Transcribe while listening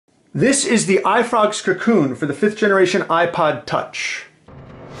This is the ifrogz Cocoon for the 5th generation iPod Touch.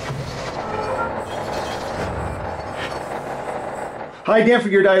 Hi, Dan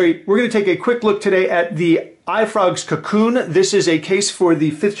from Gear Diary. We're going to take a quick look today at the ifrogz Cocoon. This is a case for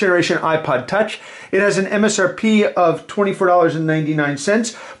the 5th generation iPod Touch. It has an MSRP of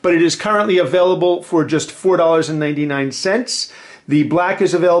 $24.99, but it is currently available for just $4.99. The black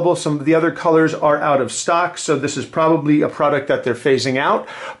is available. Some of the other colors are out of stock, so this is probably a product that they're phasing out.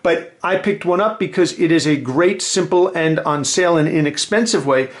 But I picked one up because it is a great, simple, and on sale and inexpensive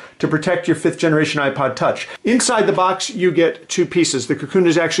way to protect your 5th generation iPod Touch. Inside the box, you get two pieces. The Cocoon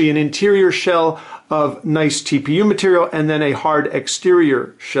is actually an interior shell of nice TPU material and then a hard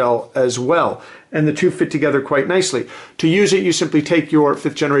exterior shell as well. And the two fit together quite nicely. To use it, you simply take your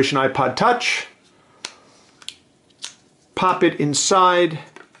 5th generation iPod Touch, pop it inside,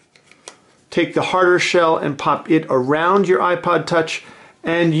 take the harder shell and pop it around your iPod Touch,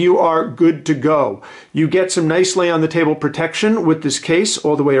 and you are good to go. You get some nice lay on the table protection with this case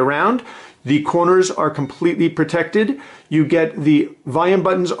all the way around. The corners are completely protected. You get the volume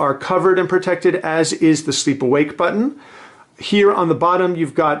buttons are covered and protected, as is the sleep awake button. Here on the bottom,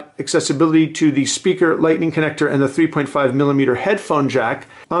 you've got accessibility to the speaker, lightning connector, and the 3.5mm headphone jack.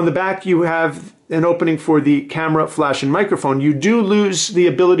 On the back, you have an opening for the camera, flash, and microphone. You do lose the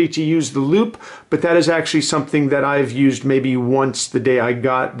ability to use the loop, but that is actually something that I've used maybe once the day I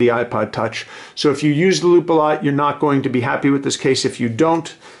got the iPod Touch. So if you use the loop a lot, you're not going to be happy with this case. If you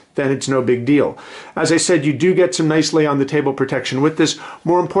don't, then it's no big deal. As I said, you do get some nice lay on the table protection with this.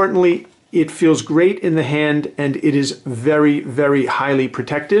 More importantly, it feels great in the hand, and it is very, very highly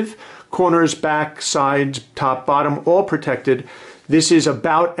protective. Corners, back, sides, top, bottom, all protected. This is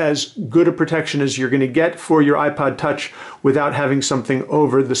about as good a protection as you're going to get for your iPod Touch without having something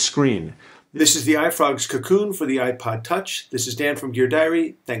over the screen. This is the ifrogz Cocoon for the iPod Touch. This is Dan from Gear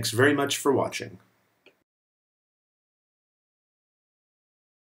Diary. Thanks very much for watching.